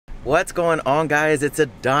What's going on, guys? It's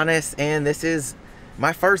Adonis, and this is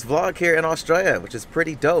my first vlog here in Australia, which is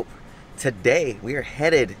pretty dope. Today we are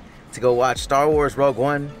headed to go watch Star Wars Rogue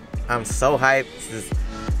One. I'm so hyped. This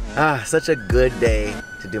is such a good day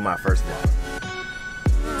to do my first vlog.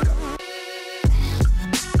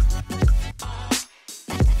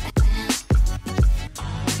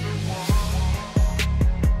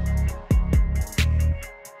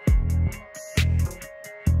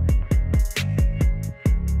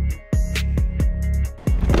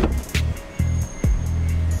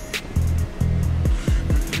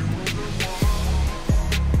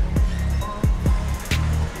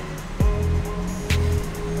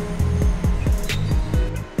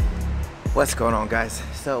 What's going on, guys?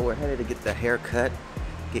 So we're headed to get the haircut,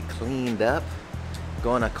 get cleaned up,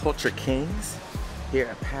 going to Culture Kings here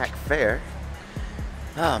at Pack Fair.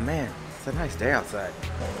 Oh man, it's a nice day outside.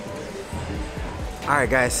 Alright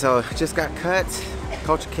guys, so just got cut,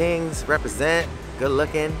 Culture Kings, represent, good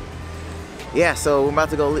looking. Yeah, so we're about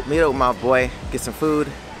to go meet up with my boy, get some food,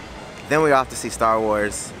 then we're off to see Star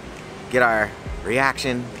Wars, get our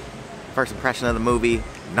reaction, first impression of the movie,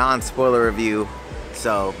 non-spoiler review,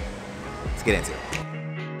 so let's get into it.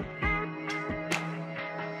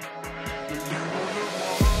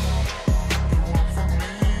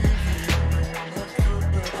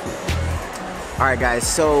 Alright guys,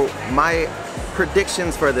 so my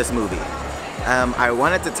predictions for this movie. I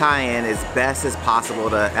wanted to tie in as best as possible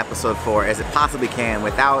to episode 4 as it possibly can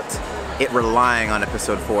without it relying on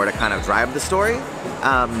episode 4 to kind of drive the story.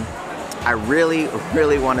 I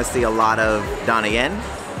really want to see a lot of Donnie Yen.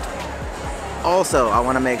 Also, I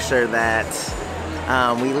want to make sure that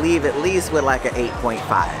we leave at least with like an 8.5.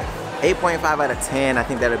 8.5 out of 10, I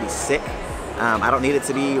think that would be sick. I don't need it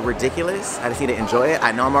to be ridiculous. I just need to enjoy it.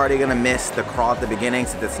 I know I'm already going to miss the crawl at the beginning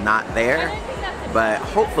since it's not there. But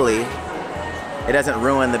hopefully, it doesn't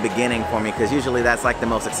ruin the beginning for me, because usually that's like the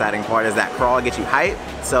most exciting part, is that crawl gets you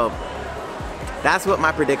hyped. So that's what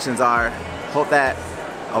my predictions are. Hope that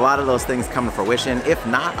a lot of those things come to fruition. If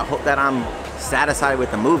not, I hope that I'm satisfied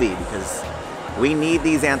with the movie, because we need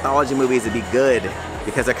these anthology movies to be good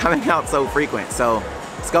because they're coming out so frequent. So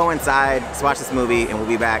let's go inside, let's watch this movie, and we'll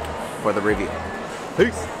be back for the review.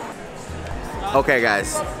 Peace. Okay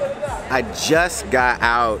guys, I just got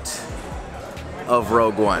out of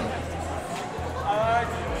Rogue One.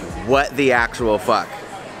 What the actual fuck?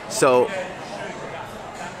 So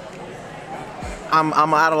I'm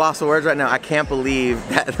at a loss of words right now. I can't believe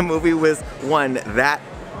that the movie was, one, that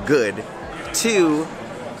good. Two,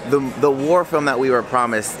 the war film that we were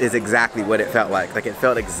promised is exactly what it felt like. Like, it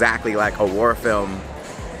felt exactly like a war film.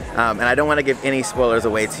 And I don't want to give any spoilers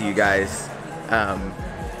away to you guys.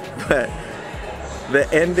 But the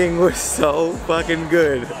ending was so fucking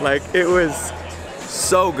good. Like, it was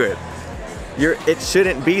so good. It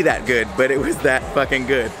shouldn't be that good, but it was that fucking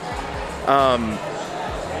good.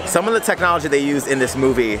 Some of the technology they used in this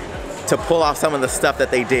movie to pull off some of the stuff that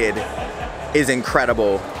they did is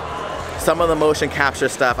incredible. Some of the motion capture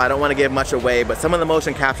stuff, I don't want to give much away, but some of the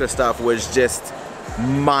motion capture stuff was just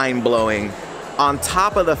mind-blowing. On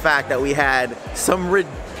top of the fact that we had some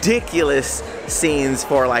ridiculous scenes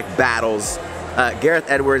for like battles. Gareth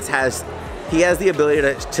Edwards has the ability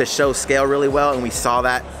to show scale really well, and we saw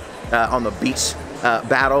that on the beach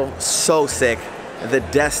battle. So sick. The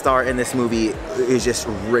Death Star in this movie is just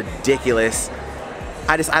ridiculous.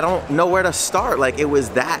 I don't know where to start. Like, it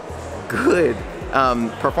was that good.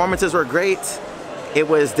 Performances were great. It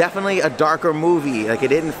was definitely a darker movie. Like, it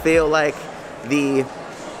didn't feel like a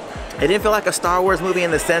Star Wars movie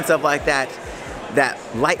in the sense of like that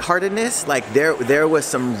lightheartedness. Like, there was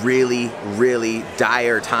some really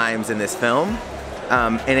dire times in this film,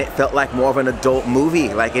 and it felt like more of an adult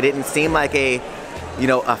movie. Like, it didn't seem like a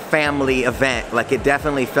family event. Like, it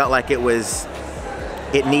definitely felt like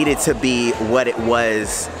it needed to be what it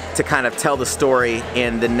was to kind of tell the story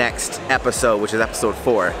in the next episode, which is episode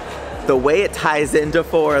 4. The way it ties into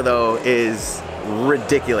 4 though is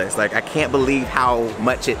ridiculous. Like, I can't believe how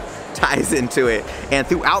much it ties into it. And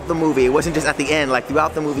throughout the movie, it wasn't just at the end. Like,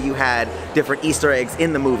 throughout the movie you had different Easter eggs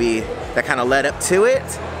in the movie that kind of led up to it,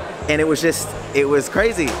 and it was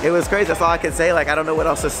crazy. It was crazy. That's all I can say. Like, I don't know what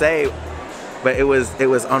else to say, but it was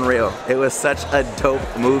unreal. It was such a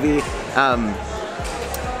dope movie.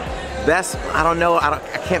 I don't know, I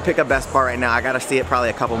can't pick a best part right now. I gotta see it probably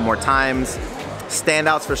a couple more times.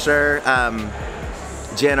 Standouts for sure.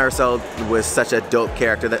 Jyn Erso was such a dope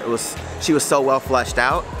character. She was so well fleshed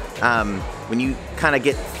out. When you kind of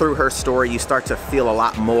get through her story, you start to feel a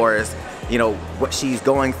lot more as, what she's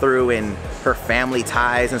going through and her family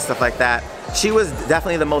ties and stuff like that. She was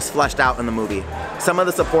definitely the most fleshed out in the movie. Some of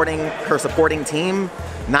her supporting team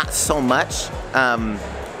not so much,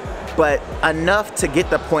 but enough to get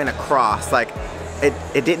the point across. Like,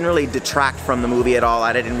 it didn't really detract from the movie at all.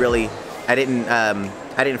 I didn't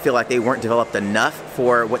feel like they weren't developed enough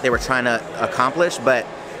for what they were trying to accomplish, but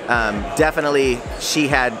definitely she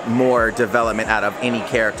had more development out of any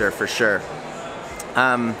character for sure.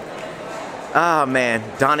 Oh man,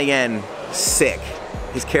 Donnie Yen, sick.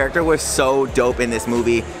 His character was so dope in this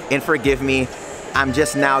movie, and forgive me, I'm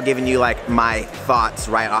just now giving you like my thoughts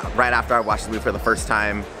right after I watched the movie for the first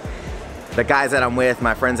time. The guys that I'm with,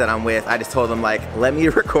 my friends that I'm with, I just told them like, let me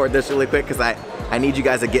record this really quick because I need you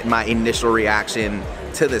guys to get my initial reaction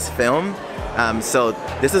to this film. So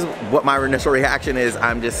this is what my initial reaction is.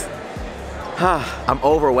 I'm just, I'm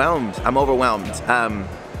overwhelmed.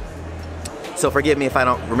 So forgive me if I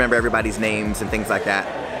don't remember everybody's names and things like that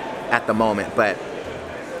at the moment, but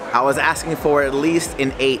I was asking for at least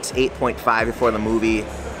an 8.5 before the movie.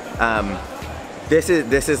 This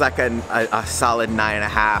is like a solid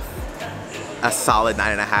 9.5. A solid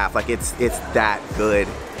 9.5. Like it's that good.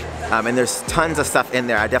 And there's tons of stuff in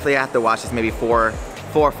there. I definitely have to watch this maybe four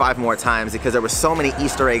or five more times because there were so many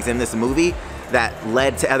Easter eggs in this movie that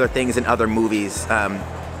led to other things in other movies.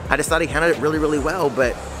 I just thought he handled it really, really well.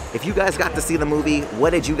 But if you guys got to see the movie, what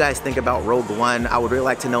did you guys think about Rogue One? I would really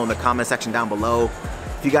like to know in the comment section down below.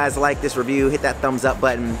 If you guys like this review, hit that thumbs up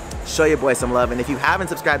button, show your boy some love, and if you haven't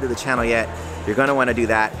subscribed to the channel yet, you're gonna wanna do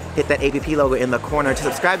that. Hit that APP logo in the corner to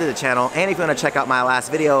subscribe to the channel, and if you wanna check out my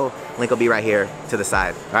last video, link will be right here to the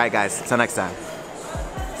side. All right guys, until next time.